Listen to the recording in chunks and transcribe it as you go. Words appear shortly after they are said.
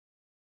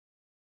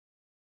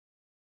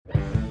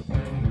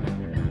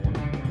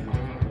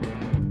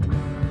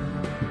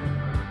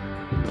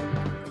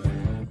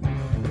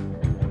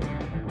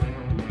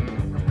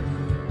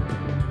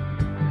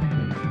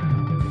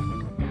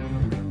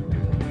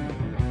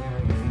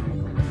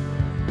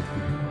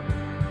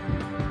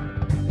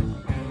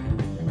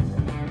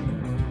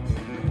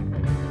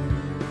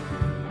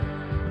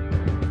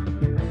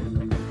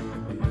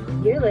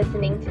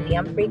listening to the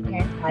Umfreak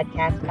Parents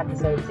Podcast,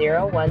 episode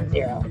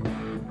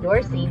 010.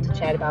 Your scene to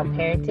chat about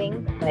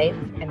parenting, life,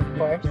 and of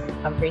course,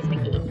 Humphreys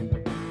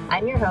McGee.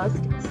 I'm your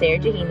host, Sarah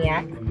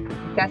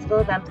Jaheniak, successful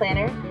event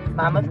planner,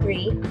 mom of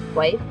 3,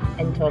 wife,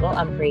 and total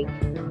Umfreak.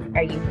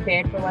 Are you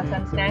prepared for what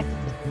comes next?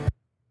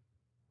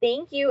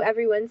 Thank you,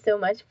 everyone, so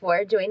much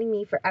for joining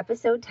me for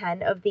episode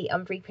 10 of the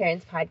Umfreak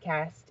Parents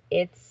Podcast.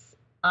 It's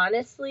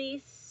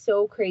honestly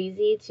so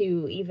crazy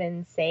to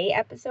even say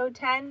episode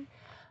 10.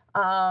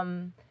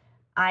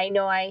 I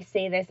know I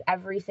say this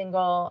every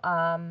single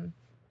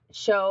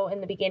show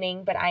in the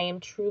beginning, but I am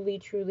truly,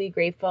 truly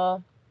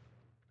grateful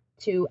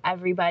to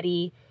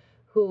everybody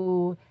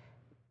who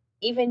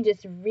even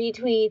just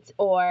retweets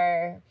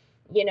or,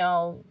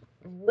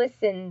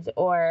 listens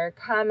or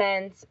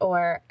comments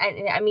or,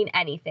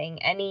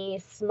 anything, any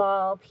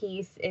small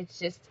piece. It's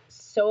just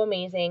so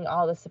amazing,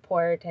 all the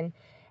support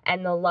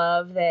and the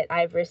love that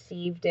I've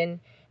received in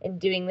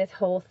doing this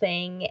whole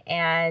thing,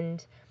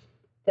 and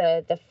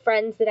the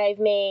friends that I've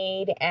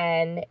made,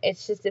 and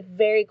it's just a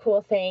very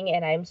cool thing,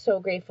 and I'm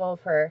so grateful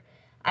for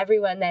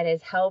everyone that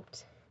has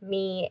helped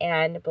me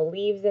and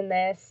believes in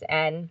this,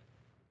 and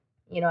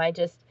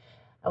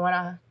I want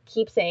to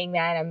keep saying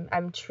that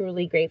I'm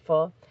truly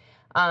grateful,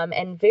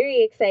 and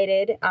very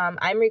excited.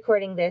 I'm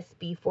recording this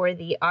before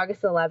the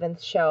August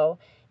 11th show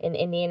in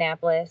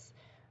Indianapolis.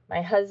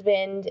 My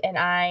husband and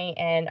I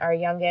and our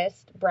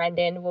youngest,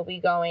 Brendan, will be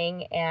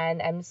going,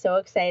 and I'm so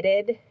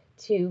excited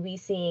to be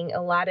seeing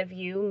a lot of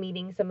you,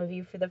 meeting some of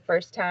you for the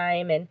first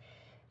time, and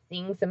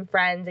seeing some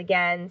friends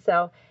again.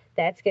 So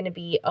that's going to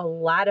be a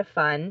lot of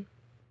fun.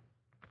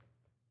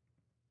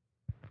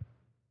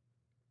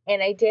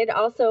 And I did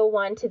also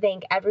want to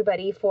thank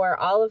everybody for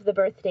all of the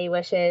birthday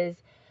wishes.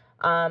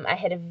 I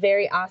had a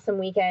very awesome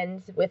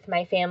weekend with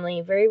my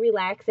family, very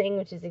relaxing,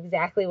 which is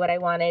exactly what I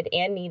wanted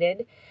and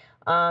needed.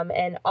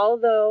 And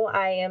although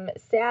I am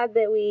sad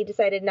that we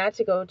decided not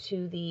to go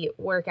to the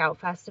workout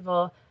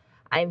festival,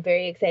 I'm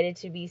very excited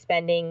to be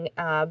spending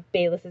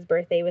Bayless's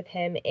birthday with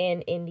him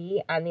in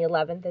Indy on the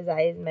 11th, as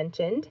I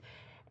mentioned.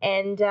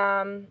 And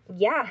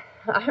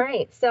all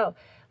right, so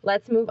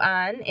let's move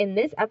on. In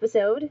this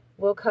episode,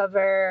 we'll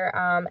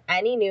cover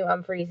any new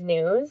Humphreys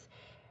news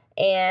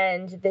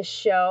and the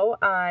show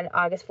on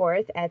August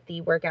 4th at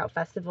the Workout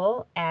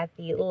Festival at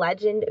the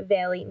Legend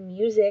Valley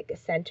Music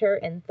Center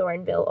in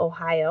Thornville,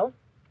 Ohio,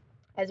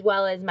 as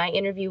well as my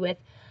interview with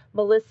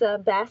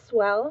Melissa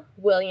Baswell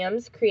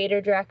Williams,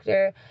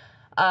 creator-director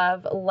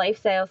of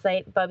lifestyle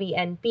site Bubby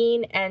and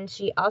Bean, and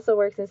she also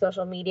works in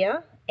social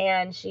media,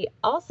 and she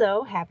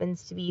also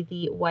happens to be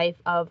the wife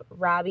of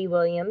Robbie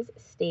Williams,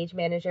 stage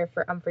manager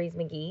for Humphreys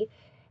McGee.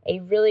 A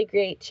really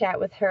great chat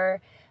with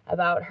her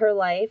about her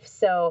life,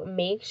 so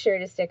make sure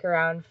to stick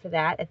around for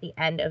that at the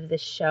end of the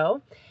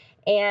show.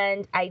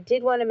 And I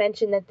did want to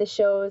mention that the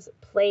shows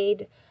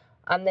played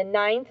on the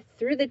 9th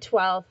through the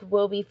 12th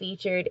will be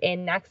featured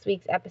in next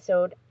week's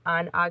episode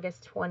on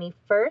August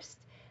 21st.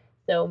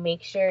 So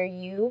make sure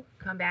you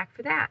come back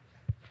for that.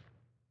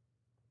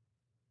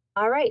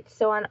 All right,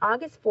 so on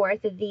August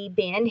 4th, the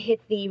band hit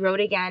the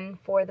road again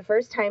for the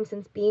first time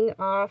since being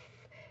off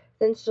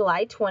since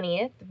July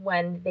 20th,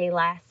 when they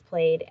last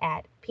played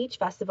at Peach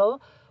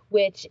Festival,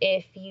 which,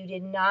 if you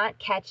did not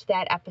catch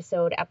that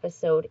episode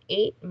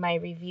 8, my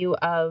review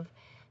of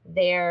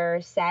their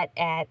set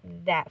at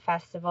that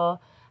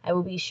festival, I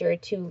will be sure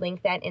to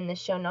link that in the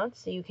show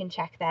notes so you can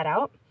check that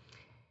out.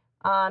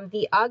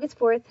 The August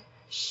 4th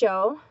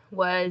show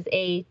was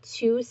a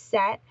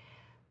 2-set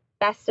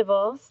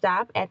festival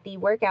stop at the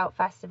Workout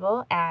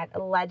Festival at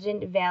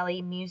Legend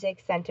Valley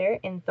Music Center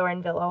in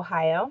Thornville,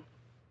 Ohio.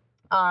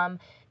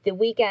 The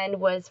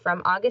weekend was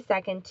from August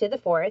 2nd to the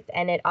 4th,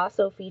 and it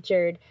also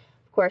featured,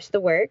 of course,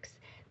 The Works,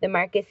 the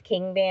Marcus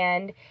King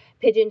Band,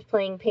 Pigeons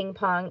Playing Ping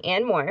Pong,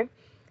 and more.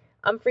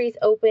 Humphreys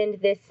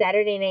opened this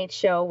Saturday night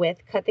show with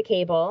Cut the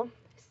Cable,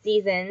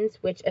 Seasons,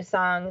 which a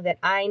song that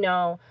I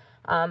know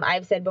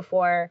I've said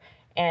before,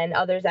 and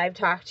others I've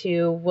talked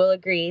to will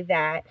agree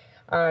that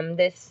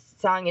this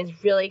song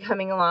is really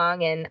coming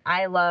along, and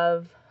I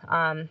love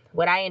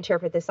what I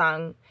interpret the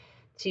song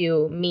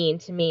to mean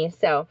to me,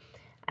 so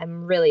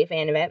I'm really a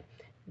fan of it.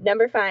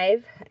 Number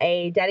 5,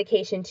 a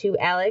dedication to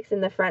Alex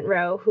in the front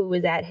row, who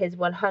was at his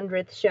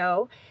 100th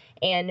show,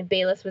 and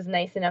Bayless was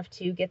nice enough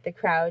to get the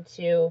crowd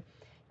to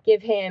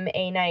give him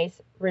a nice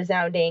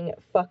resounding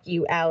 "fuck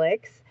you,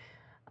 Alex."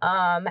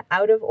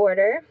 Out of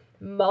Order,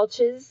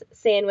 Mulch's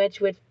Sandwich,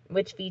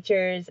 which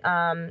features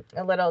a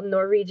little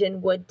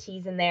Norwegian wood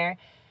teas in there,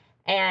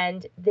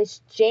 and this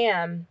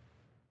jam,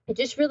 I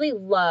just really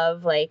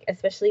love,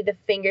 especially the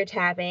finger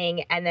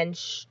tapping and then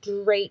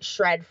straight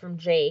shred from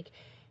Jake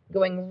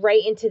going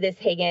right into this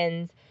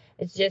Higgins.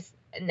 It's just,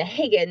 and the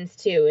Higgins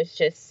too, is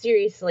just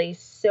seriously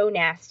so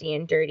nasty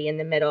and dirty in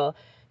the middle.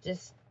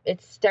 Just,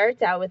 it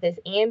starts out with this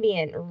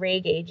ambient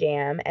reggae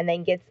jam and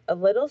then gets a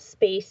little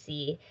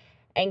spacey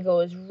and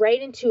goes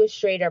right into a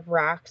straight up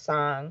rock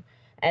song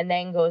and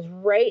then goes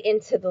right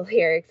into the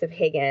lyrics of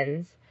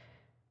Higgins.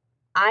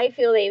 I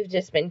feel they've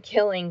just been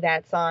killing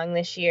that song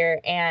this year,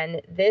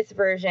 and this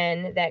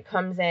version that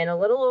comes in a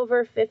little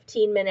over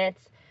 15 minutes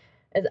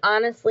is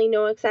honestly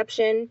no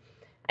exception.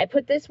 I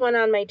put this one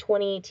on my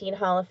 2018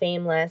 Hall of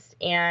Fame list,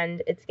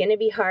 and it's going to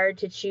be hard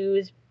to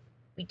choose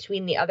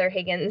between the other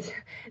Higgins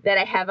that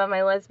I have on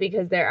my list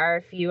because there are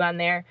a few on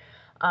there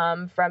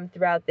from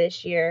throughout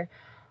this year.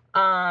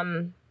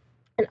 And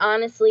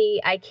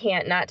honestly, I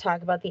can't not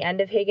talk about the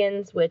end of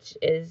Higgins, which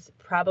is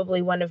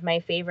probably one of my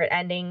favorite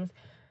endings.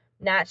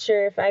 Not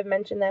sure if I've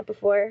mentioned that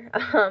before.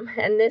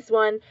 And this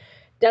one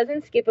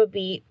doesn't skip a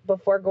beat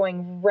before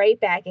going right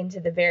back into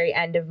the very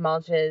end of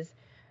Mulch's.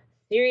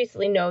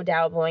 Seriously, no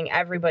doubt blowing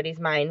everybody's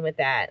mind with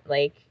that.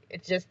 Like,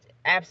 it's just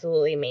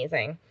absolutely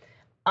amazing.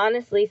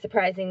 Honestly,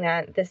 surprising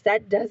that the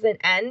set doesn't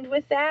end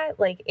with that.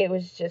 Like, it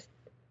was just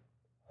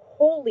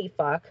holy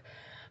fuck.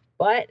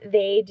 But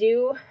they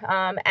do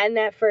end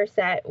that first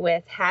set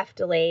with Half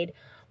Delayed,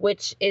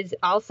 which is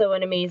also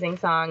an amazing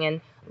song, and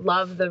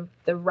love the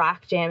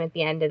rock jam at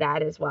the end of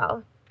that as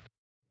well.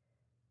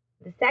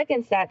 The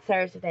second set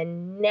starts with a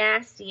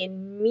nasty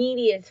and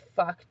meaty as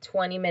fuck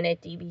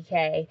 20-minute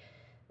DBK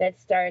that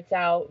starts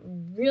out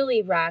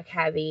really rock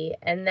heavy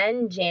and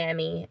then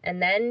jammy, and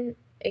then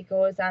it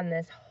goes on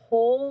this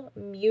whole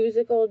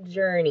musical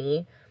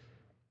journey,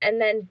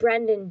 and then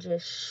Brendan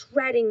just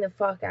shredding the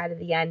fuck out of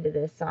the end of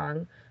this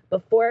song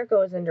before it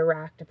goes into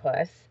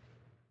Rocktopus.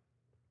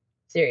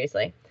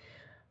 Seriously.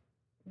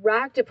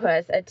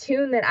 Rocktopus, a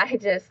tune that I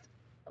just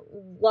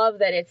love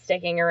that it's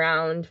sticking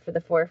around for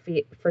the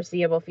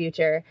foreseeable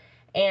future,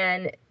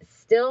 and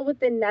still with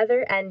the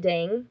Nether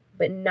ending,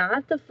 but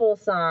not the full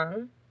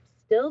song,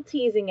 still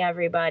teasing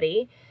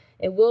everybody.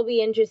 It will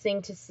be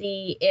interesting to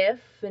see if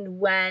and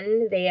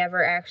when they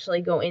ever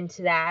actually go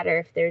into that, or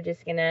if they're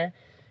just gonna,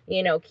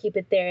 keep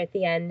it there at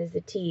the end as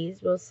a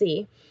tease. We'll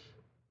see.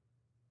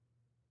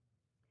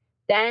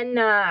 Then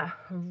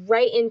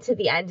right into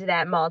the end of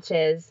that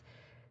Mulches,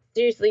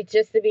 seriously,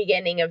 just the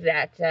beginning of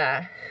that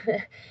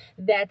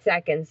that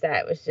second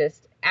set was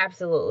just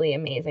absolutely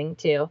amazing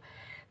too.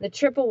 The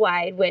triple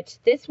wide, which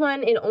this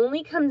one, it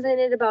only comes in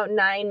at about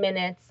 9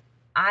 minutes,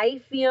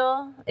 I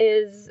feel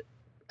is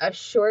a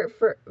short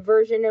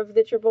version of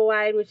the triple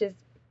wide, which is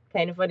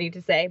kind of funny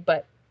to say,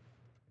 but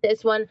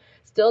this one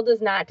still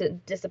does not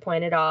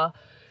disappoint at all.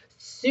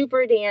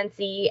 Super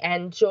dancey,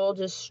 and Joel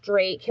just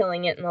straight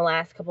killing it in the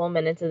last couple of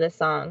minutes of the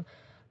song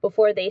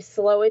before they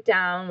slow it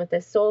down with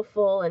a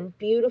soulful and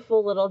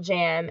beautiful little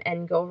jam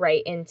and go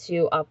right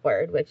into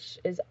Upward, which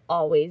is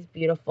always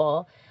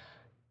beautiful.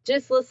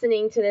 Just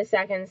listening to the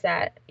second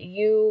set,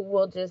 you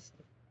will just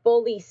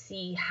fully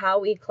see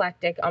how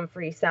eclectic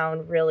Umphrey's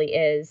sound really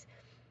is.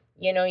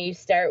 You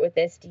start with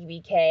this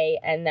DBK,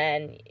 and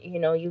then,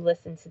 you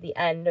listen to the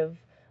end of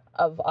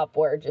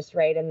Upward just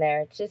right in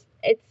there.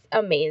 It's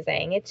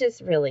amazing. It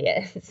just really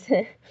is.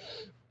 Then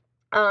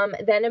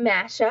a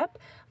mashup,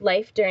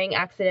 Life During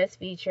Exodus,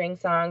 featuring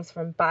songs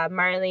from Bob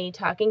Marley,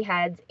 Talking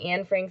Heads,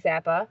 and Frank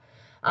Zappa.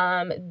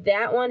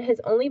 That one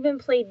has only been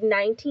played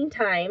 19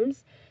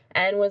 times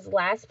and was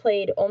last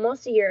played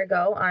almost a year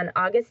ago on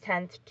August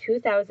 10th,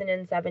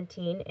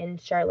 2017 in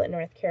Charlotte,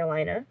 North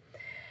Carolina.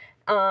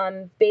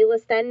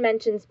 Bayless then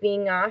mentions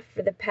being off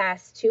for the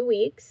past 2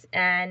 weeks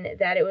and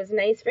that it was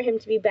nice for him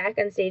to be back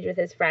on stage with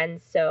his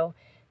friends, so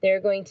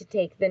they're going to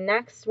take the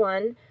next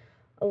one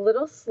a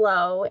little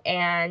slow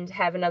and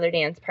have another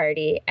dance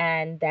party,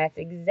 and that's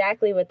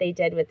exactly what they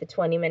did with the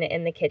 20-minute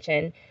in the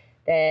kitchen.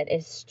 That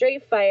is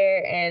straight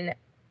fire and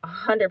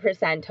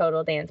 100%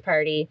 total dance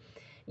party.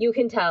 You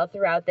can tell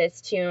throughout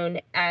this tune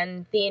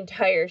and the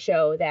entire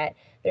show that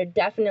they're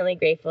definitely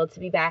grateful to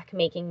be back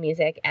making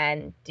music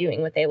and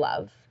doing what they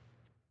love.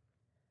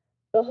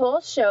 The whole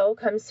show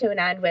comes to an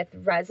end with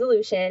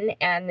Resolution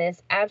and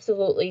this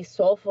absolutely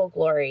soulful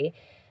Glory.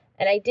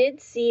 And I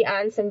did see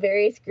on some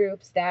various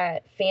groups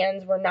that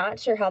fans were not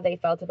sure how they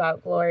felt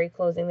about Glory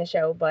closing the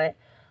show, but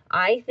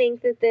I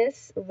think that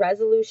this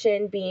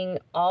Resolution, being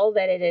all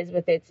that it is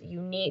with its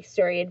unique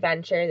story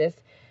adventure, this,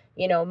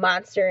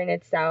 monster in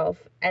itself,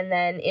 and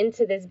then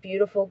into this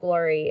beautiful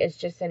Glory, is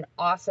just an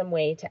awesome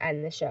way to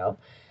end the show.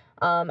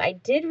 I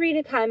did read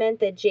a comment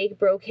that Jake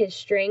broke his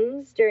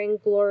strings during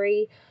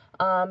Glory,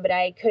 but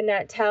I could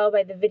not tell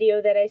by the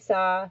video that I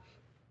saw.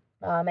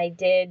 I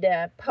did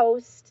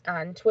post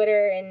on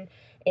Twitter and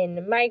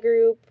in my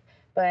group,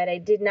 but I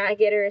did not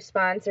get a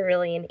response or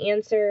really an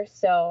answer.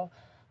 So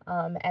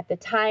at the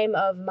time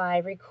of my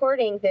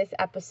recording this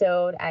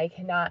episode, I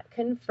cannot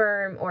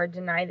confirm or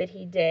deny that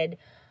he did.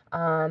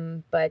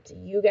 But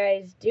you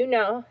guys do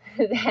know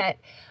that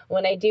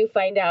when I do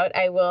find out,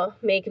 I will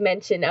make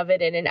mention of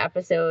it in an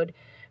episode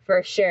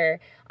for sure.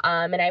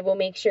 And I will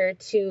make sure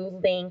to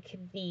link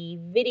the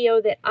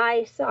video that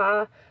I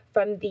saw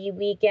from the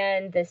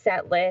weekend, the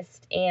set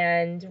list,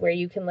 and where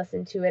you can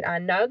listen to it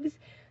on Nugs,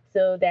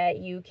 so that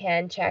you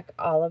can check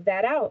all of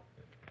that out.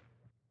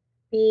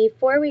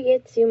 Before we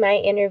get to my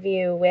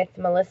interview with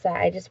Melissa,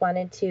 I just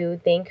wanted to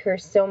thank her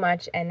so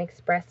much and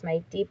express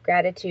my deep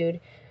gratitude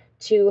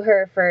to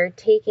her for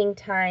taking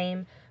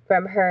time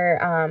from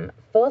her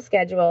full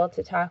schedule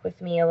to talk with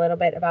me a little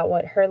bit about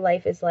what her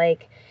life is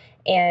like,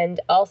 and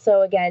also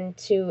again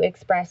to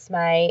express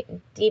my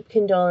deep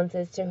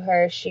condolences to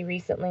her. She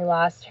recently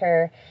lost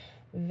her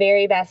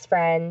very best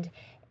friend,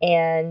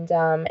 and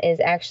is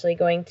actually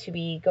going to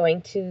be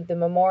going to the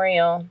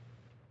memorial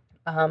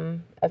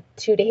of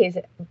 2 days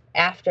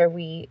after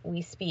we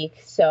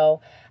speak. So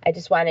I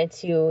just wanted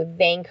to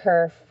thank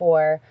her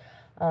for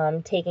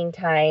taking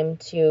time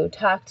to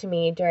talk to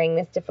me during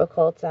this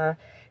difficult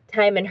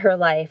time in her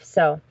life.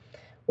 So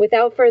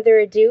without further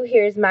ado,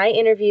 here's my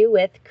interview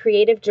with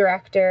creative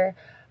director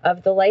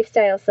of the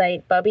lifestyle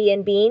site Bubby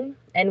and Bean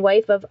and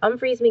wife of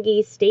Umphrey's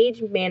McGee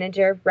stage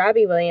manager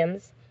Robbie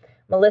Williams,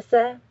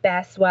 Melissa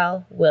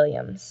Baswell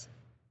Williams.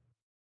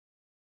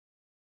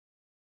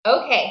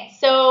 Okay,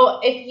 so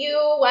if you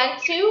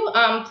want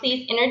to,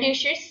 please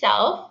introduce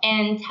yourself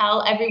and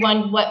tell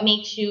everyone what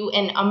makes you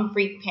an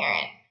Umphrey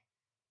parent.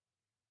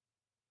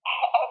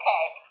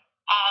 Okay,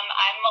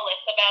 I'm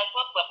Melissa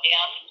Baswell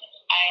Williams.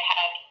 I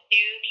have 2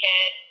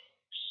 kids.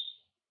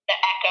 The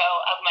echo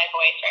of my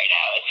voice right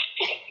now is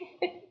okay.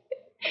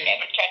 I'm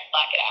gonna try to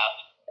block it out.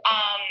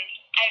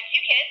 I have 2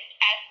 kids.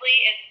 Ashley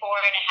is 4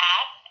 and a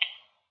half.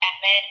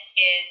 Emmett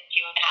is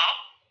 2 and a half.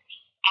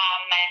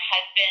 My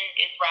husband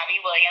is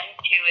Robbie Williams,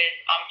 who is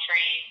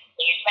Umphrey's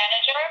stage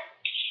manager.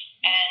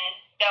 And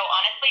so,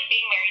 honestly,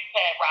 being married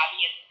to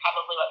Robbie is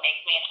probably what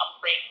makes me an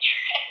Umphrey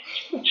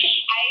parent.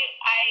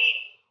 I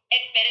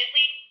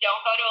admittedly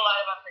don't go to a lot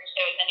of Umphrey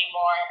shows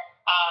anymore.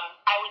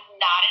 I was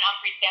not an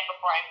Umphrey fan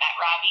before I met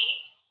Robbie.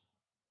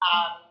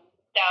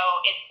 So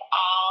it's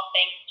all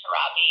thanks to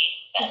Robbie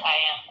that I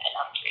am an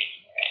Umphrey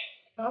parent.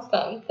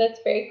 Awesome. That's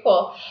very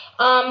cool.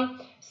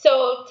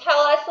 So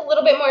tell us a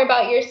little bit more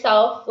about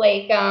yourself,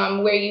 like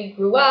where you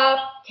grew up,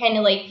 kind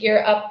of like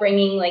your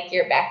upbringing, like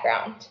your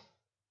background.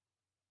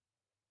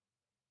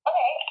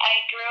 Okay, I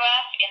grew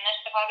up in the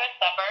Chicago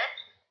suburbs.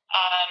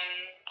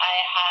 I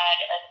had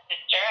a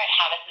sister. I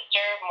have a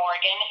sister,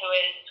 Morgan, who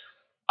is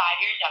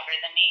 5 years younger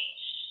than me.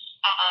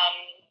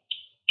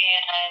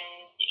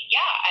 And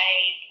yeah,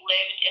 I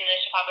lived in the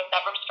Chicago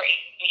suburbs for 18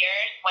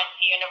 years, went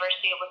to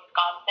University of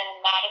Wisconsin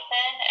in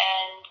Madison,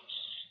 and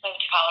moved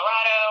to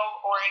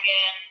Colorado,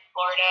 Oregon,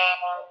 Florida,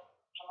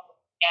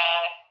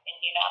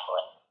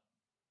 Indianapolis.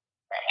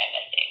 Where am I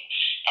missing?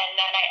 And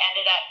then I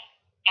ended up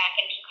back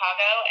in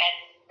Chicago,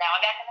 and now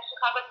I'm back in the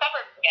Chicago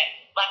suburbs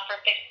again. Left for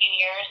 15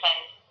 years,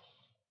 and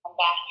I'm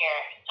back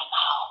here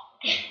somehow.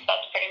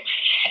 That's pretty much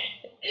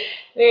it.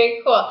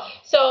 Very cool.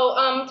 So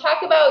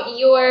talk about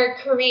your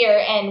career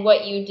and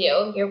what you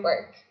do, your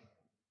work.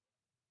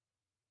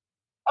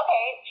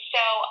 Okay,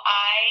 so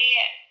I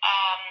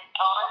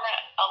own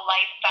a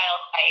lifestyle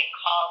site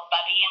called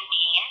Bubby and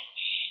Bean.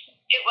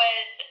 It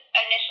was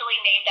initially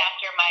named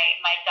after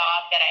my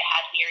dog that I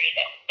had, Leary,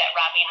 that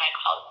Robbie and I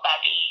called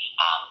Bubby.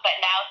 But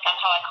now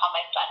somehow I call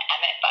my son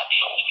Emmett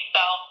Bubby.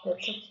 So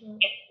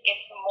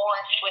it's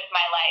morphed with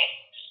my life.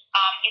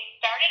 It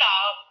started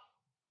out,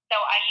 so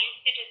I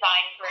used to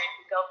design for an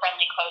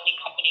eco-friendly clothing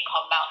company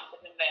called Mountains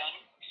of the Moon.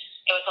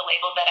 It was a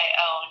label that I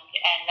owned,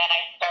 and then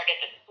I started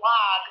this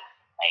blog,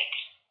 like,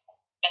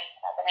 been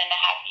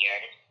 7.5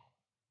 years,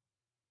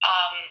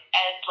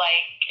 as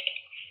like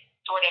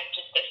sort of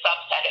just a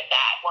subset of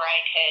that, where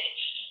I could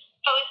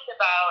post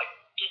about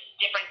just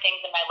different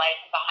things in my life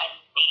and behind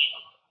the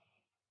scenes.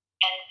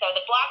 And so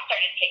the blog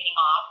started taking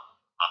off.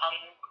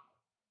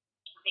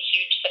 It was a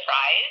huge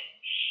surprise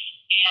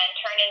and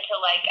turned into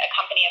like a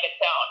company of its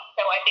own.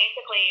 So I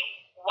basically,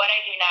 what I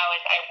do now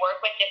is I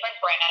work with different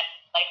brands,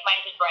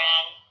 like-minded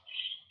brands,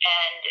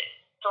 and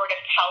sort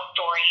of tell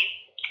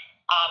stories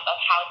of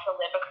how to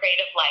live a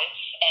creative life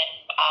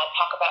and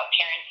talk about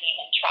parenting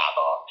and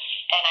travel.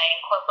 And I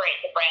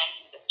incorporate the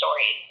brands into the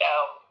stories. So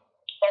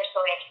they're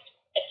sort of,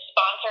 it's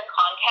sponsored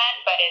content,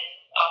 but it's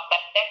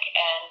authentic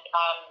and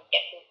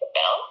gets me the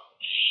bill.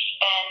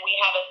 And we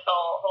have a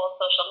whole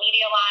social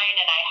media line,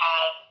 and I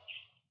have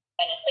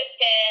an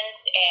assistant,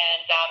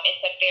 and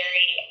it's a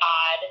very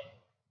odd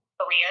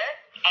career.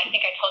 I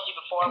think I told you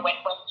before, when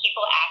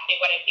people ask me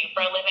what I do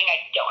for a living,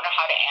 I don't know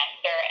how to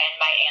answer, and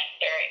my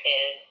answer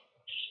is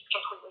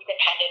completely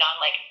dependent on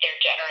like their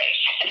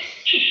generation.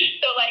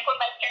 So like when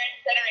my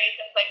parents'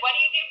 generation is like, what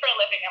do you do for a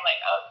living? I'm like,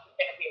 oh, this is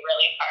going to be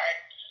really hard.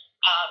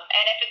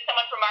 And if it's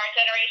someone from our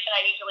generation,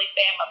 I usually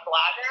say I'm a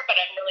blogger, but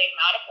I'm really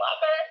not a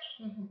blogger.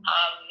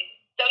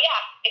 So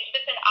yeah, it's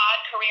just an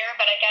odd career,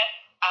 but I guess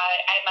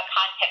I'm a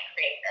content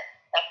creator.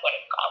 That's what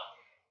it's called.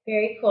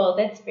 Very cool.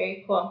 That's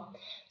very cool.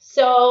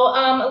 So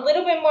a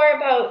little bit more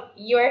about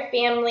your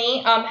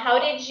family.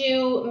 How did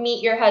you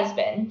meet your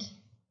husband?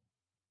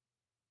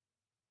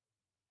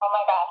 Oh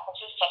my gosh,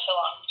 this is such a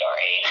long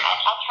story.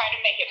 I'll try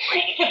to make it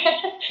brief.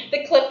 The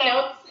clip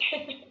notes.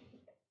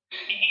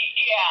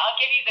 Yeah, I'll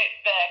give you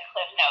the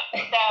clip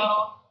notes. So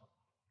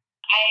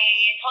I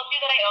told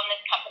you that I own this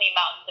company,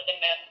 Mountains of the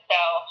Moon.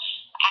 So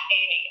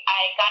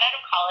I got out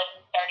of college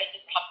and started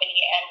this company,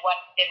 and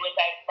what I did was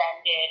I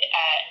vended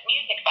at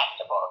music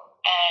festivals,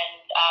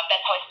 and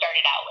that's how I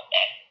started out with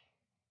it.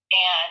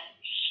 And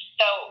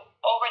So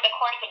over the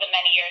course of the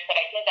many years that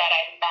I did that,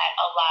 I met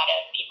a lot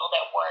of people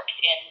that worked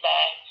in the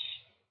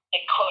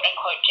quote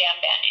unquote jam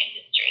band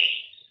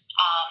industry.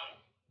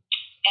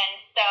 And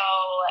so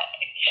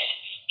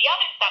the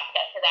other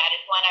subset to that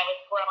is when I was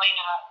growing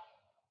up,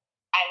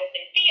 I was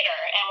in theater.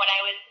 And when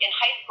I was in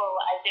high school,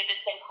 I did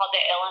this thing called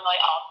the Illinois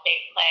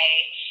All-State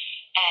Play.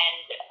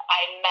 And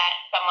I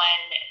met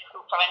someone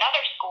from another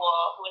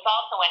school who was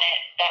also in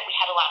it that we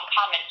had a lot in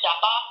common,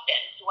 Jeff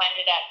Austin, who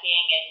ended up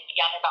being in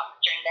Young Adult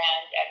String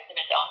Band and is in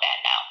his own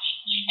band now.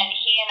 And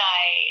he and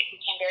I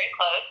became very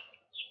close.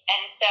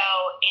 And so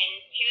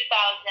in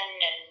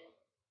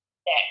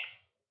 2006,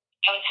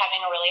 I was having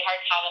a really hard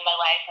time in my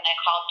life, and I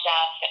called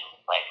Jeff and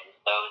was like, I'm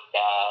so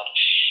sad.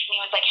 And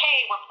he was like,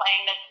 hey, we're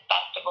playing this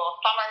festival,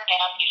 summer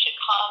camp. You should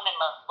come, and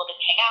we'll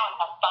just hang out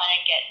and have fun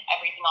and get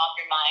everything off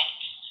your mind.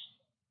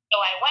 So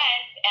I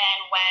went,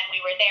 and when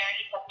we were there,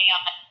 he put me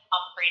on the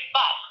Humphreys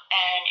bus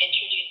and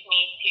introduced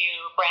me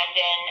to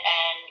Brendan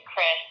and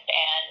Chris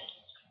and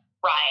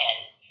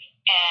Ryan.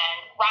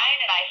 And Ryan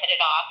and I hit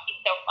it off.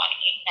 He's so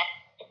funny.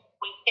 And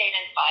we stayed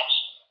in touch.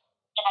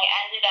 And I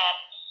ended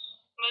up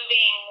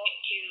moving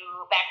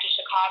back to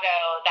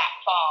Chicago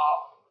that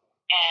fall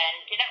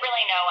and didn't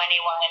really know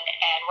anyone.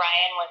 And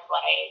Ryan was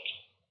like,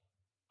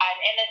 I'm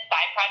in this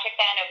side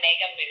project band,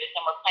 Omega Moose,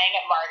 and we're playing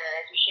at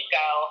Martyrs. You should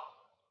go.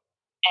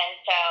 And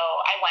so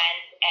I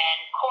went, and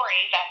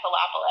Corey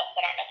Vasilopoulos,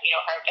 I don't know if you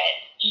know her, but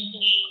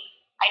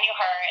I knew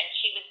her, and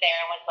she was there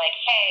and was like,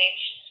 hey,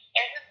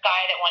 there's this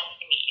guy that wants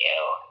to meet you.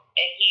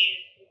 And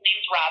his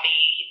name's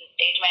Robbie. He's a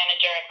stage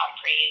manager at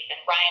Humphreys. And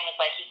Ryan was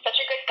like, he's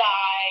such a good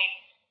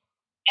guy.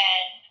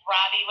 And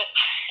Robbie was,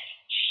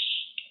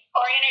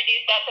 Corey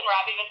introduced us, and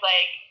Robbie was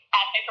like,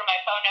 asked me for my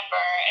phone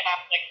number, and I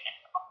was like,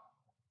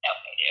 no,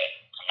 dude,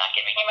 I'm not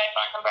giving you my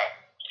phone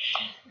number.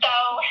 So,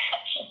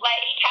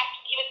 like,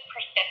 he was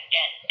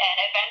persistent, and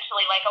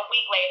eventually, like, a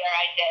week later,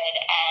 I did,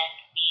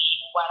 and we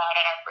went out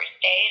on our first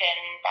date,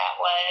 and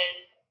that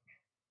was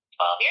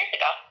 12 years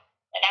ago.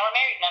 And now we're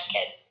married and have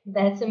kids.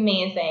 That's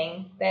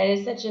amazing. That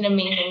is such an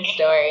amazing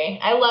story.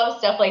 I love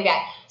stuff like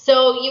that.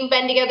 So you've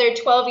been together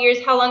 12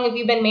 years. How long have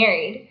you been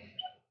married?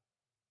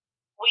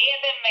 We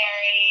have been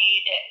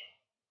married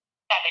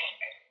 7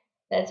 years.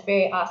 That's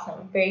very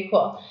awesome. Very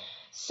cool.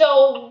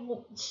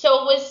 So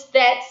was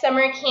that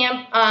summer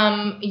camp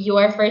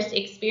your first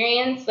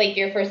experience, like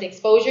your first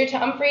exposure to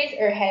Humphreys,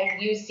 or have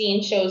you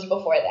seen shows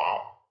before that?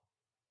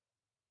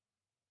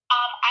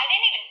 I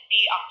didn't even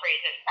see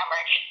Humphreys this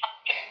summer.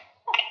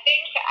 I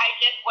think I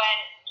just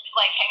went to,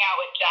 like, hang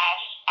out with Jeff.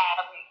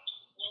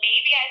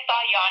 Maybe I saw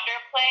Yonder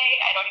play.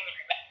 I don't even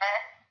remember.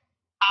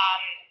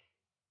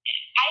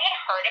 I had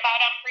heard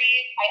about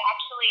Humphreys.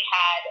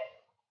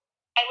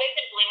 I lived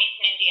in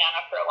Bloomington,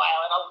 Indiana for a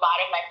while, and a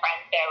lot of my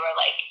friends there were,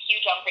 like,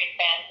 huge Humphreys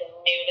fans and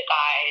knew the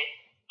guys.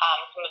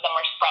 Some of them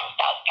were from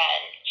South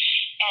Bend.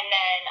 And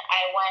then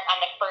I went on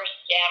the first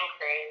Jam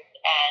Cruise,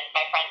 and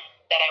my friends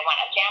that I went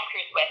on Jam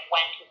Cruise with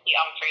went to see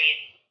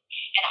Humphreys.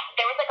 And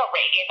there was, like, a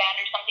reggae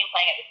band or something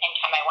playing at the same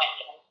time I went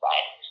to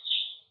instead.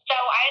 So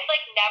I had,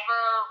 like,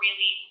 never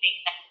really seen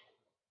them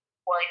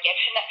or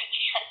given them a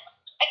chance.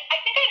 I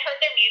think I'd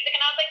heard their music, and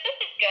I was like, this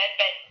is good,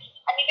 but,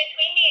 I mean,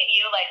 between me and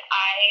you, like,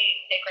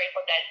 I did Grateful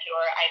Dead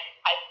tour. I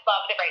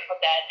love the Grateful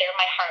Dead. They're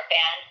my heart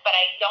band, but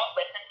I don't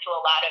listen to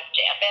a lot of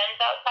jam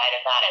bands outside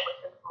of that. I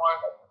listen to more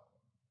of, like,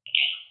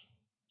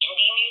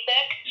 indie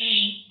music.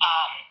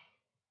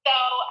 So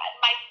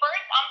my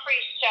first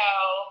Humphreys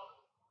show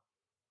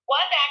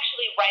was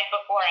actually right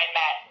before I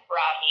met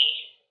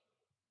Robbie.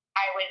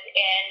 I was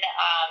in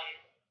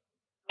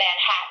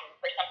Manhattan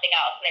for something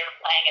else, and they were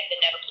playing at the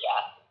Nokia,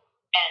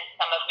 and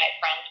some of my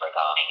friends were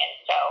going, and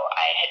so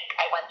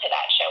I went to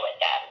that show with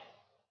them,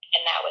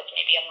 and that was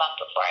maybe a month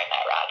before I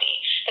met Robbie.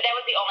 But that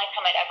was the only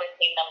time I'd ever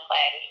seen them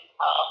play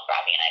until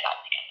Robbie and I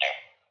got together.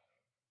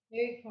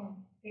 Very cool.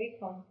 Very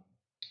cool.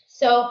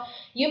 So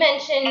you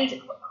mentioned... And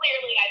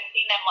clearly I've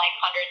seen them like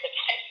hundreds of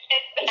times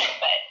since then,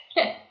 but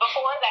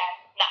before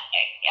that,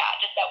 nothing. Yeah,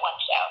 just that one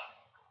show.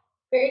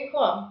 Very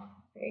cool.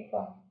 Very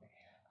cool.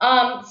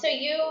 So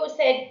you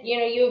said,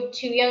 you have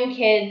 2 young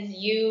kids,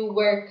 you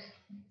work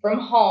from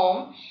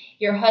home,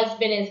 your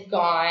husband is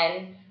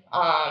gone,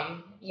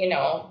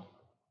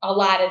 a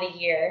lot of the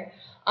year.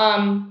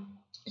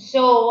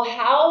 So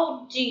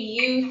how do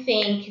you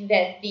think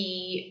that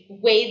the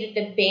way that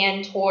the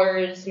band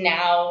tours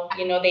now,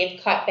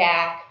 they've cut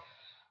back,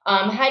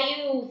 how do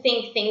you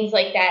think things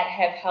like that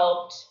have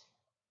helped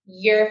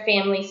your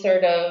family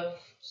sort of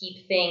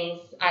keep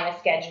things on a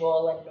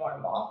schedule and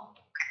normal?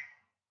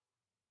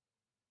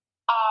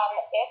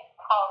 It's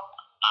helped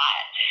a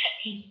lot.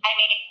 I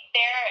mean,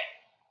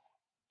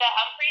 the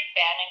Humphreys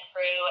band and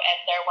crew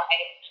and their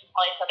wives,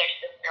 all each other's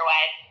sister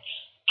wives,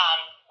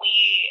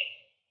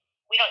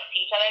 we don't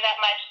see each other that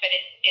much, but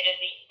it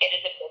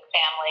is a big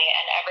family,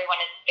 and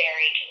everyone is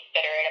very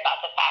considerate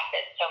about the fact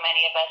that so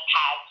many of us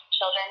have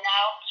children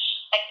now.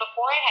 Like,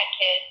 before I had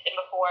kids and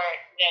before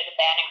the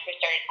band and crew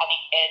started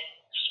having kids,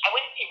 I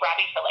wouldn't see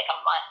Robbie for like a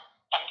month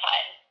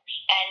sometimes.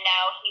 and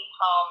now he's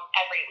home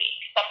every week.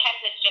 Sometimes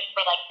it's just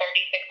for like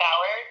 36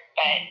 hours,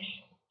 but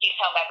he's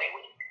home every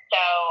week.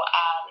 So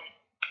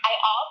I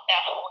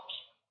also,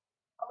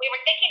 when we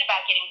were thinking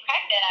about getting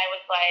pregnant, I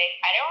was like,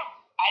 I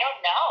don't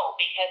know,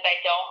 because I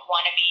don't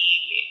want to be.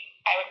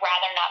 I would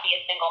rather not be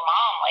a single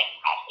mom like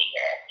past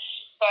year.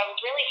 So I was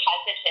really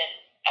hesitant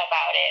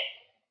about it,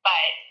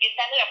 but it's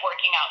ended up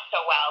working out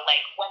so well.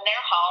 Like when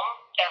they're home,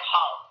 they're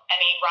home.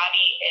 I mean,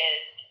 Robbie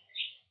is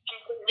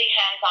completely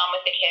hands-on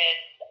with the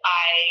kids.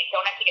 I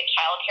don't have to get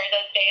childcare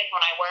those days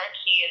when I work.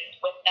 He is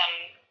with them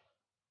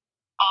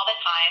all the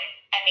time.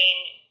 I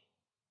mean,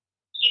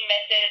 he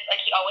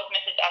always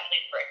misses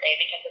Emily's birthday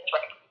because it's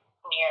right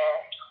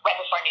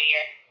before New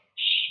Year.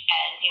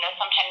 And,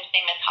 sometimes they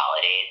miss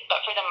holidays,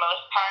 but for the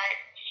most part,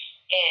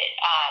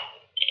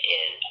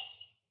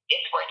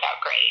 it's worked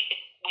out great.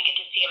 We get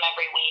to see him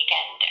every week,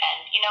 and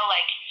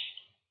like,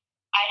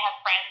 I have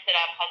friends that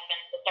have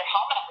husbands that they're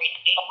home every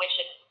day, which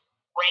is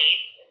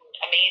great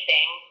and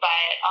amazing,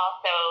 but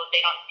also they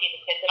don't see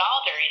the kids at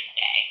all during the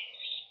day.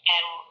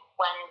 And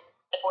when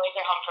the boys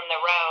are home from the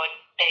road,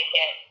 they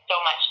get so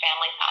much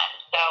family time.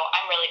 So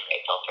I'm really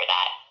grateful for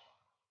that.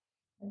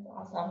 That's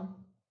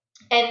awesome.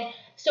 And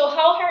so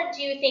how hard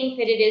do you think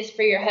that it is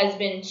for your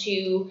husband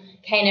to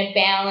kind of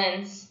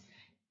balance,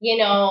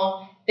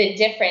 the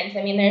difference?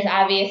 I mean, there's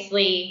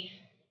obviously,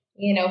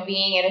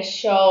 being at a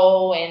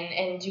show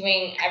and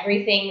doing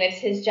everything that's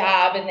his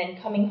job, and then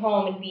coming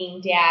home and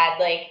being dad.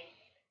 Like,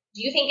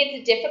 do you think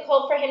it's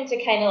difficult for him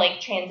to kind of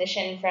like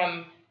transition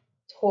from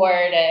tour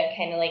to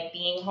kind of like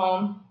being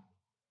home?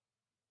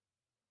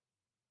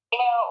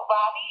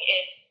 Robbie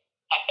is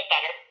such a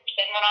better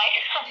person than I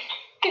am.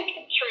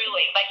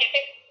 Truly. Like, if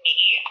it's me,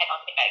 I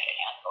don't think I could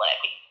handle it.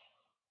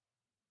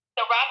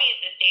 So Robbie is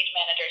the stage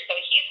manager, so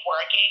he's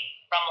working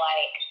from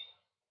like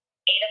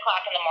 8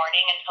 o'clock in the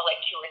morning until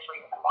like 2 or 3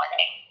 in the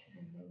morning.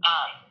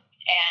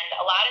 And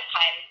a lot of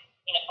times,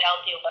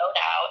 they'll do load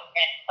out,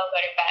 and he'll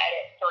go to bed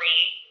at 3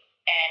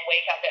 and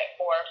wake up at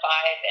 4 or 5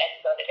 and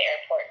go to the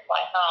airport and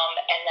fly home.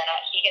 And then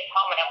he gets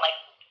home, and I'm like,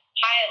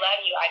 hi, I love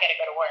you, I got to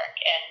go to work.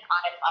 And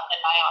I'm up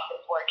in my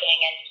office working,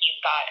 and he's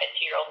got a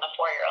 2-year-old and a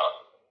 4-year-old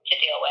to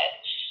deal with.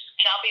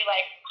 And I'll be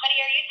like, honey,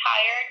 are you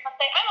tired? And I'll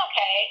say, I'm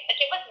okay. Like,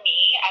 if it was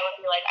me, I would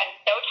be like, I'm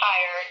so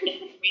tired, this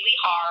is really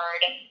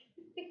hard,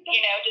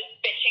 just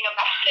bitching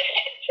about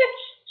it.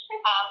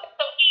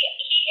 So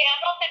he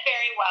handles it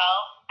very well.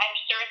 I'm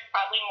sure it's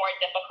probably more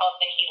difficult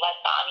than he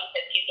lets on,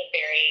 because he's a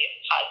very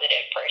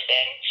positive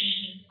person.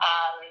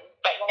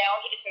 But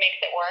he just makes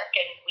it work,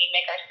 and we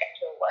make our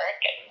schedule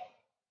work, and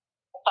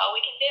that's all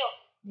we can do.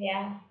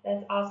 Yeah,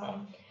 that's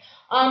awesome.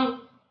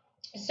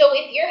 So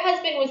if your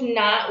husband was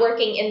not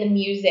working in the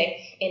music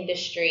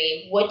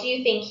industry, what do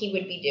you think he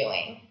would be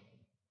doing?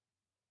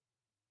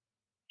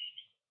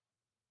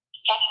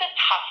 That's a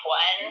tough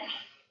one.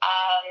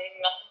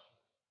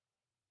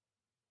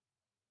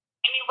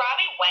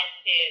 Robbie went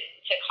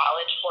to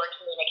college for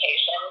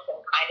communications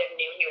and kind of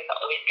knew he was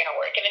always going to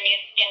work in the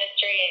music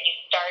industry, and he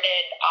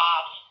started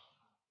off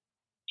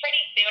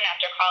pretty soon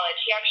after college.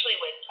 He actually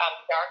was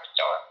Dark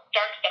Star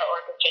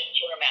Orchestra's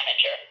tour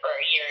manager for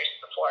years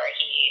before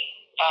he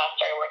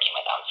started working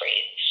with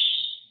Humphreys.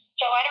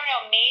 So I don't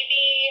know, maybe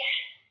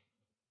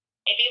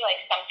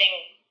like something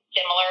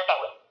similar,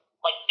 but with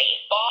like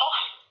baseball.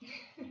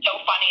 So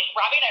funny.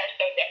 Robbie and I are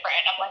so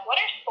different. I'm like, what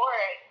are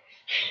sports?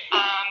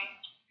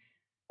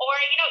 Or,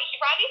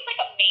 Robbie's like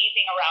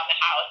amazing around the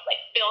house,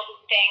 like building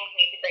things, and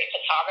he's a great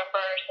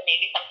photographer, so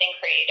maybe something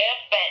creative.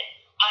 But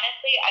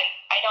honestly,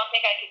 I don't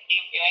think I could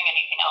see him doing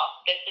anything else.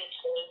 This is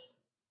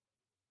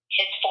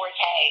his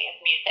forte,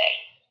 is music.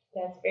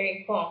 That's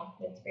very cool.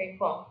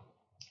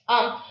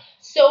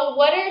 So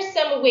what are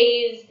some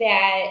ways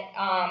that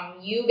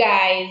you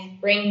guys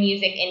bring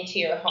music into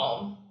your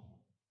home?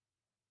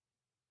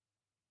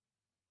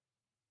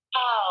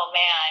 Oh,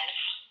 man.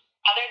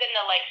 Other than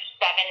the,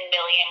 7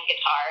 million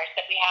guitars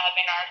that we have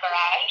in our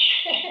garage,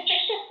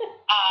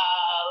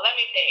 let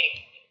me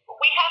think.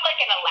 We have,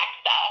 an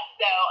Alexa,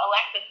 so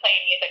Alexa's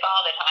playing music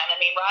all the time. I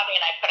mean, Robbie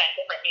and I put on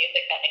different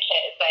music than the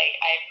kids.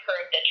 I've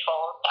heard the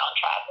Trolls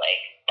soundtrack,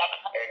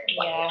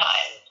 720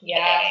 times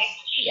today.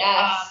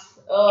 Yes.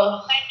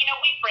 And,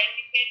 we bring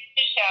the kids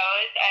to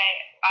shows.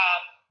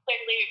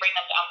 Clearly, we bring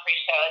them to Humphrey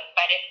shows,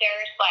 but if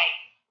there's,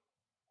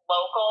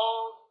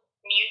 local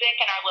music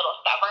in our little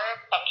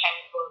suburb,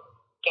 sometimes we'll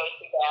go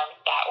see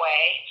bands that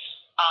way.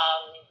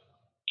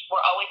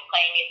 We're always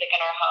playing music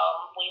in our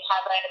home. We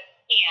have a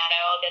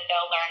piano that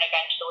they'll learn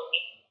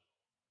eventually.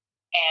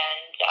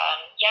 And,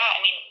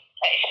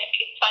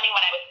 it's funny,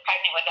 when I was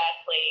pregnant with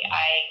Esley,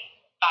 I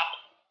got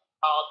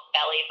called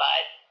belly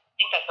buds. I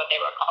think that's what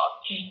they were called.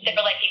 They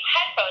were like these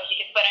headphones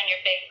you could put on your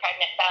big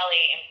pregnant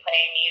belly and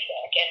play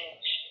music. And,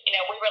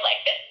 we were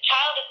like, this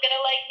child is going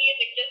to like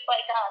music just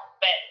like us.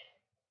 But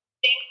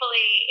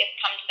thankfully, it's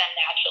come to them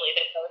naturally.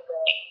 They're both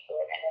really into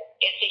it, and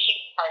it's a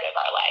huge part of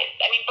our lives.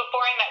 I mean,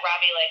 before I met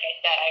Robbie, like I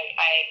said,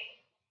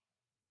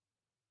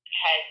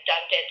 has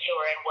dubbed it to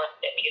her and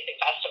worked at music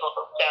festivals.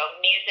 So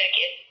music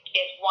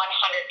is 100%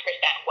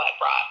 what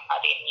brought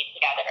Robbie and me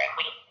together, and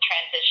we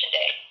transitioned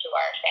it to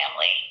our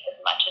family as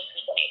much as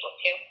we've been able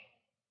to.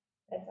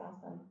 That's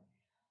awesome.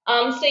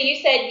 So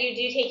you said you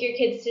do take your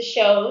kids to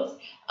shows.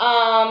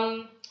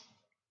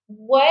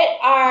 What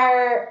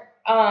are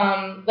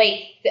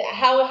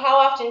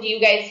how often do you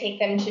guys take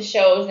them to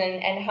shows,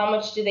 and how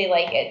much do they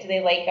like it? Do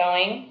they like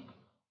going?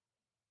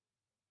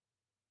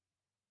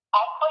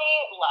 Ashley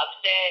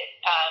loves it.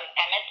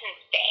 Emmett's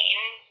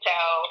insane, so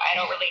I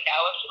don't really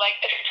know if he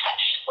likes it or not.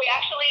 We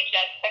actually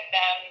just took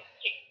them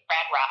to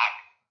Red Rock.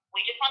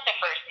 We just went the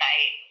first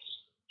night,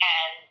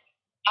 and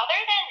other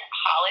than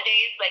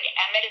holidays, like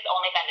Emmett has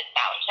only been to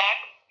sound check.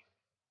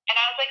 And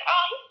I was like,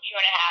 oh, he's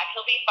 2.5.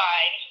 He'll be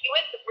fine. He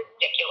was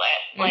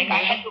ridiculous. Like, I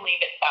had to leave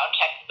at sound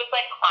check. He was,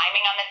 like,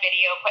 climbing on the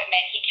video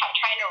equipment. He kept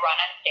trying to run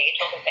on stage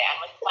while the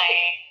band was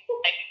playing.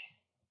 Like,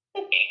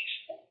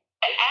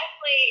 and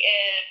Ashley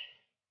is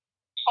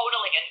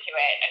totally into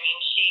it. I mean,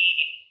 she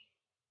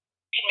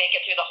can make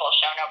it through the whole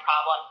show, no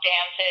problem.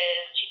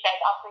 Dances. She says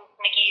Uppers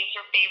McGee is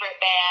her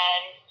favorite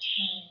band.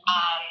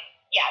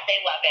 Yeah, they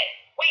love it.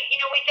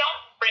 We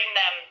don't bring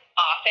them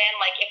often.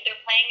 Like, if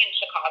they're playing in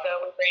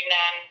Chicago, we bring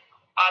them.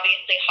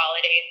 Obviously,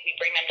 holidays, we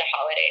bring them to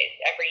holidays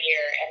every year,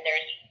 and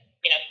there's,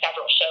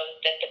 several shows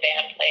that the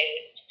band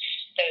plays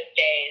those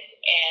days.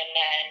 And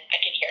then I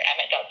can hear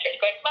Emmett downstairs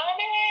going,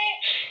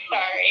 Mommy!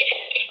 Sorry.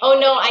 Oh,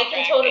 no, I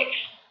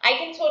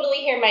can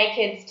totally hear my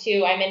kids,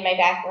 too. I'm in my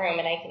back room,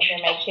 and I can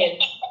hear my kids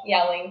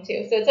yelling,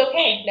 too. So it's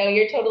okay. No,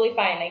 you're totally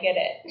fine. I get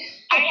it.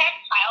 I have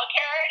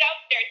childcare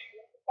downstairs.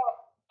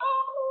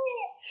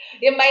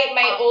 Yeah,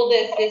 my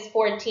oldest is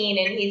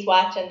 14, and he's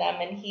watching them,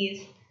 and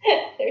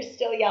they're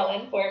still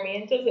yelling for me.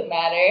 It doesn't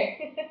matter.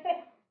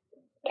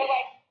 They're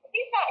like,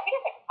 he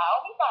doesn't know.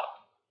 He's not.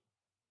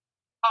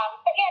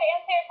 But yeah, to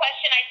answer your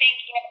question, I think,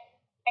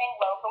 staying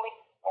locally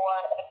or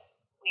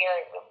we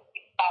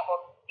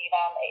travel to see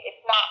them.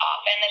 It's not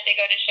often that they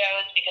go to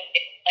shows because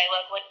they play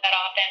locally that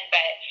often,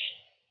 but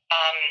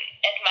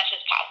as much as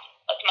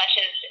possible, as much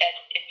as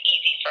it's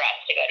easy for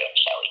us to go to a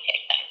show, we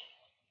take them.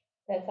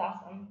 That's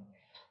awesome.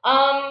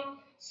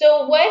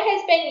 So what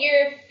has been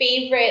your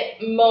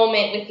favorite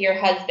moment with your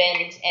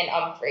husband and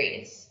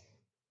Umphreys?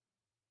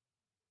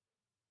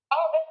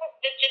 Oh,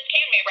 this just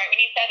came to me right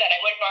when you said that. I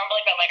would have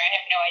normally been like, I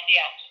have no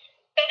idea.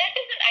 So this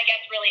isn't, I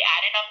guess, really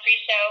at an Umphreys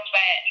show,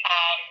 but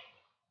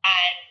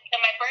so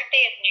my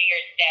birthday is New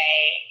Year's Day,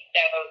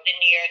 so the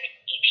New Year's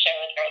Eve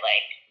shows are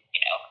like,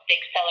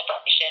 big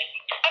celebration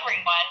for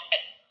everyone,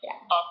 but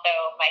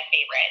also my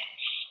favorite.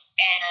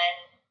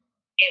 And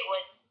it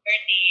was New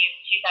Year's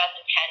Eve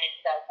 2010 and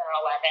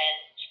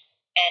 2011.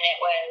 And it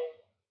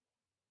was,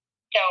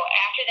 so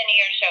after the New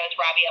Year's shows,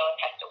 Robbie always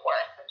has to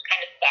work, which kind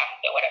of sucks,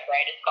 but whatever,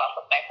 I just go off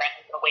with my friends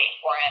and wait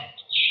for him.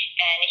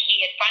 And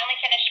he had finally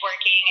finished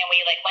working, and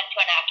we, went to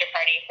an after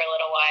party for a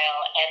little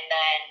while, and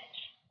then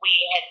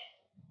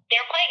they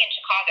were playing in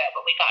Chicago,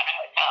 but we got in a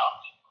hotel.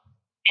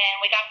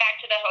 And we got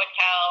back to the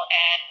hotel,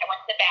 and I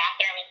went to the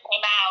bathroom and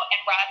came out,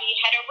 and Robbie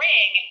had a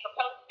ring and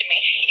proposed to me.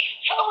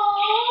 So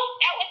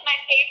that was my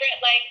favorite,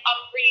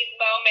 Umphreys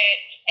moment.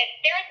 And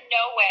there is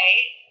no way,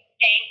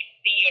 thank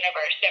the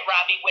universe, that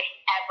Robbie would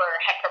ever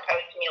have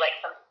proposed to me,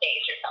 from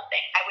stage or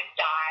something. I would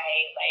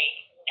die,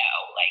 no,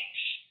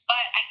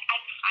 but I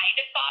kind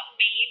of thought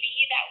maybe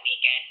that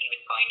weekend he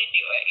was going to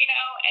do it,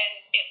 and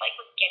it,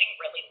 was getting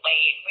really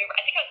late.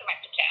 I think I was in my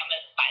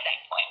pajamas by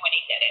that point when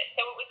he did it,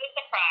 so it was a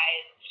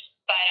surprise,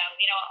 but,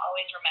 I'll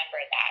always remember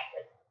that.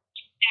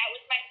 That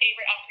was my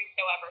favorite Umphreys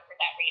show ever for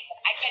that reason.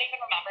 I can't even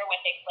remember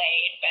what they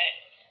played, but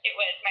it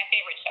was my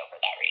favorite show for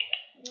that reason.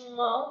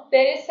 Well,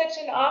 that is such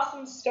an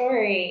awesome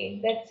story.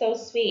 That's so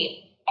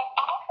sweet.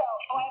 Also,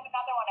 I have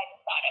another one I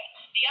just thought of.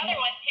 The other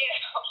one, too,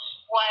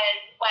 was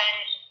when,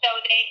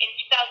 in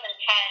 2010,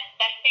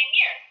 that same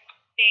year,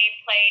 they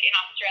played in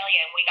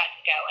Australia, and we got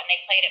to go, and they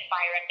played at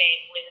Byron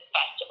Bay Blues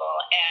Festival,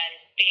 and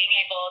being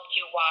able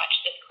to watch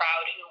this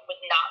crowd who was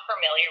not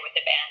familiar with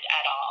the band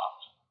at all,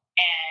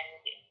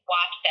 and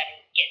watch them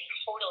get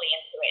totally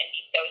into it and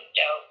be so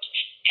stoked,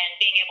 and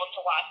being able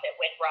to watch it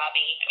with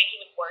Robbie. I mean, he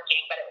was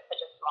working, but it was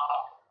such a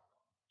small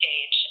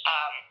stage.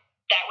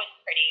 That was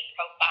pretty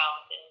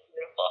profound and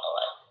beautiful,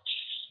 and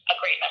a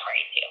great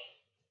memory, too.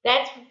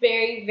 That's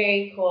very,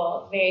 very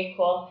cool. Very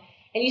cool.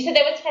 And you said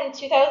that was from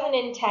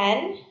 2010?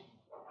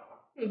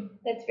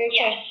 That's very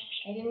cool.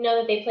 I didn't know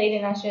that they played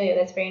in Australia.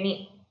 That's very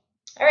neat.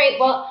 All right,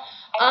 well,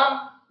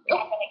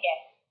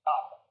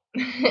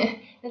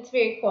 that's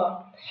very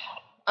cool.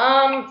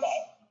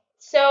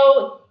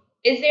 So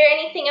is there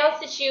anything else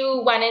that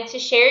you wanted to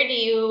share? Do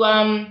you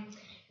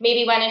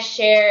maybe want to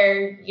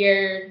share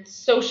your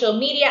social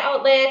media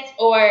outlets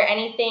or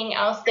anything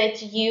else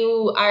that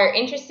you are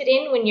interested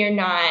in when you're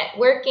not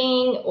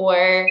working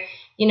or,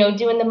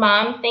 doing the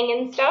mom thing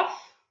and stuff?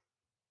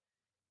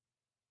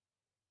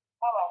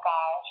 Oh my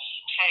gosh.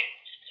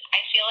 I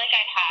feel like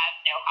I have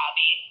no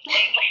hobbies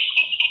lately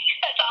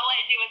because all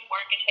I do is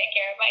work and take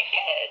care of my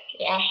kids.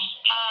 Yeah.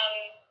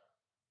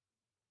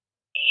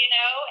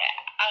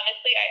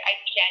 honestly, I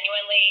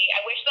genuinely,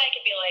 I wish that I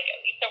could be like,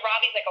 so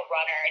Robbie's like a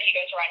runner and he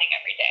goes running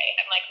every day.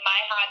 And like my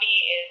hobby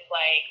is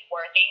like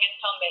working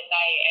until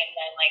midnight and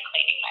then like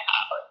cleaning my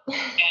house.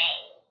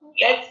 And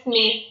That's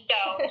me. So,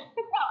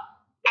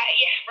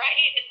 yeah, right.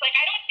 It's like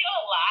I don't do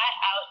a lot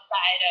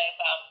outside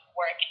of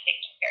work and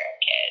taking care of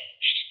kids.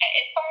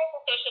 As far as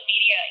the social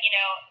media,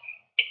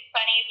 it's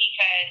funny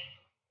because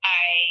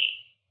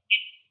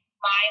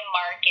my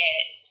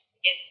market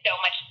is so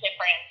much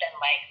different than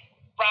like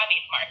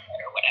Robbie's market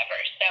or whatever.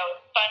 So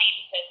it's funny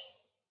because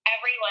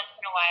every once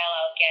in a while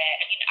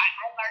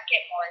I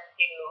market more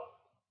to,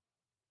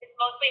 it's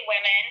mostly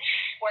women,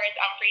 whereas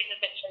Umphreys,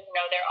 as I'm sure you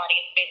know, their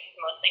audience base is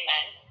mostly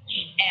men.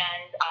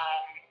 And,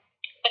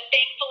 but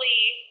thankfully,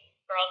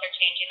 girls are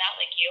changing that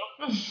like you.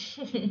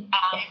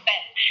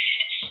 But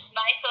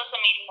my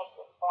social media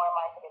is more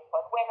marketed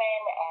toward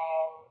women,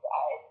 and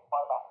it's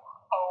more about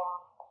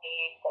home,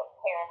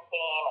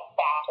 parenting,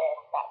 fashion,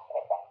 that sort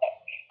of stuff. But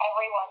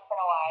every once in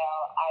a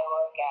while, I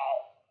will get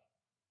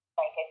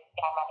like a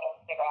DM on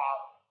Instagram,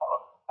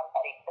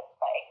 somebody just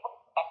like,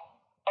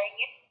 are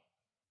you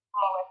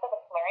Melissa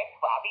that's married to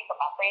Robbie from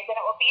Umphreys? And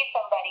it will be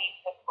somebody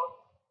who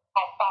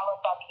has followed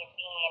Bubby and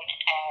Bean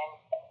and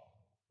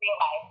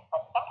realized,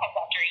 like sometimes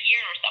after a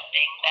year or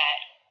something, that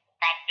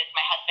Robbie is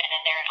my husband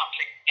and they're an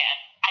Umphreys fan.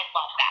 I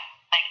love that.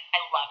 Like, I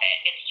love it.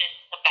 It's just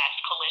the best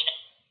collision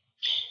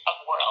of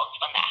worlds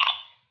when that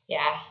happens.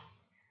 Yeah.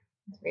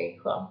 It's very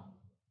cool.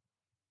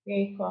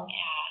 Very cool.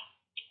 Yeah.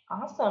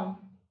 Awesome.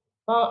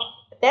 Well,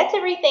 that's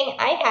everything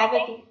I have.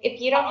 If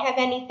you don't have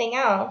anything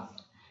else.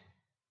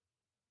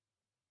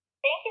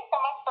 Thank you so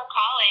much for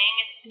calling.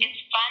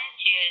 It's fun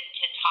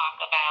to talk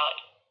about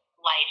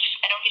life.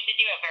 I don't get to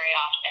do it very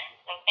often,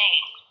 so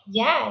thanks.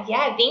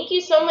 Yeah. Thank you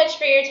so much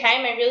for your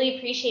time. I really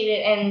appreciate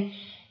it. And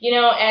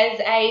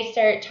as I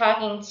start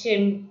talking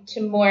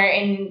to more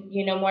and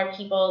more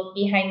people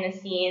behind the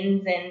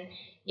scenes and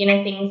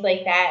things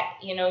like that,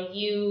 you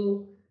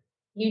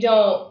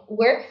don't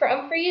work for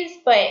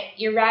Umphreys, but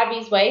you're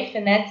Robbie's wife,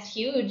 and that's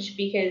huge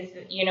because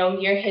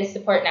you're his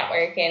support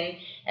network, and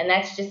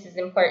that's just as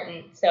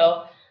important.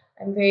 So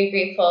I'm very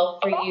grateful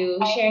for you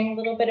sharing a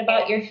little bit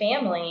about your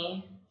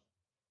family.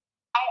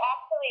 I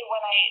actually,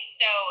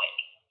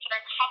 for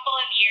a couple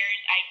of years,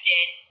 I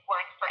did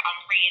work for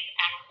Umphreys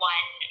in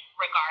one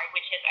regard,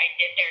 which is I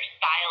did their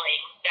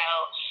styling. So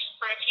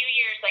for a few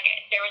years, like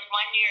there was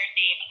one New Year's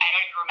Eve, I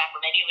don't even remember,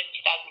 maybe it was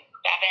 2007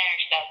 or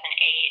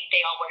 2008,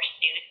 they all wore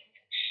suits.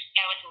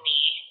 That was me.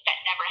 That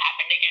never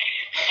happened again.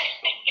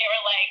 They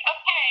were like,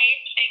 okay,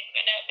 thanks,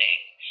 but no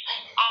thanks.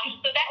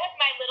 So that was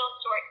my little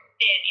short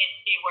stint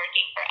into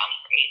working for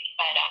Umphreys.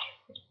 But,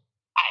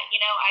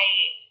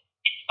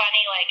 it's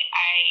funny, like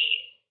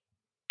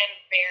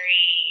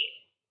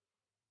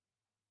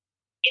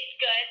it's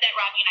good that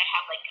Robbie and I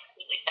have like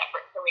completely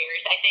separate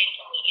careers, I think,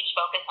 and we each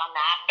focus on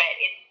that. But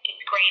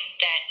it's great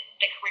that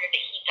the career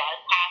that he does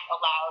have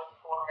allows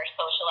for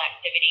social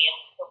activity and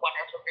a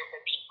wonderful group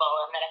of people,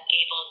 and that I'm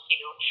able to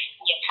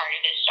be a part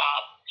of this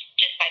job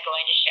just by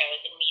going to shows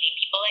and meeting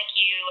people like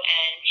you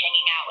and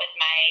hanging out with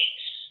my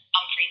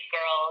Umphreys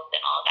girls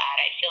and all that.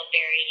 I feel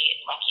very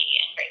lucky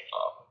and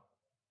grateful.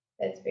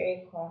 That's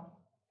very cool.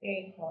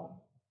 Very cool.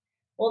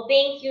 Well,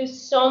 thank you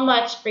so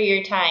much for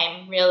your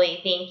time.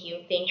 Really, thank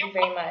you. Thank you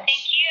very much.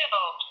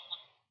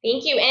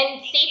 Thank you.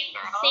 And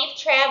safe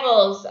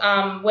travels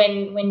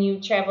when you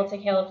travel to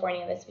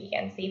California this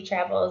weekend. Safe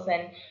travels,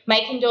 and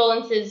my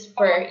condolences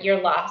for your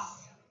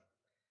loss.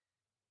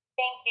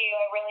 Thank you.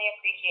 I really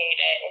appreciate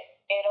it.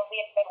 It'll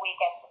be a good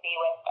weekend to be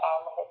with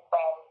his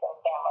friends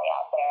and family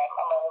out there.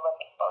 I'm really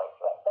looking forward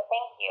to it. So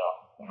thank you.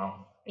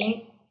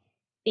 Yes.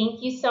 Thank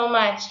you so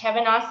much. Have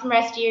an awesome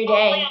rest of your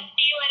day. Hopefully I'll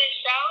see you at a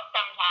show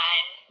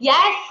sometime.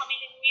 Yes. Are you coming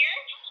to New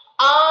Year's?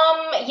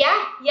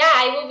 Yeah,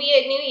 I will be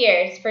at New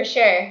Year's for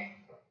sure.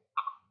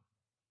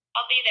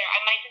 I'll be there. I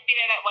might just be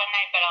there that one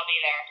night, but I'll be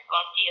there. So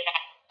I'll see you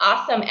then.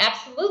 Awesome.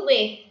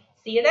 Absolutely.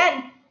 See you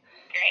then.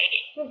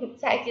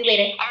 Great. Talk to you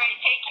later. All right.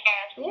 Take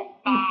care. Yeah.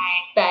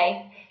 Bye.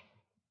 Bye.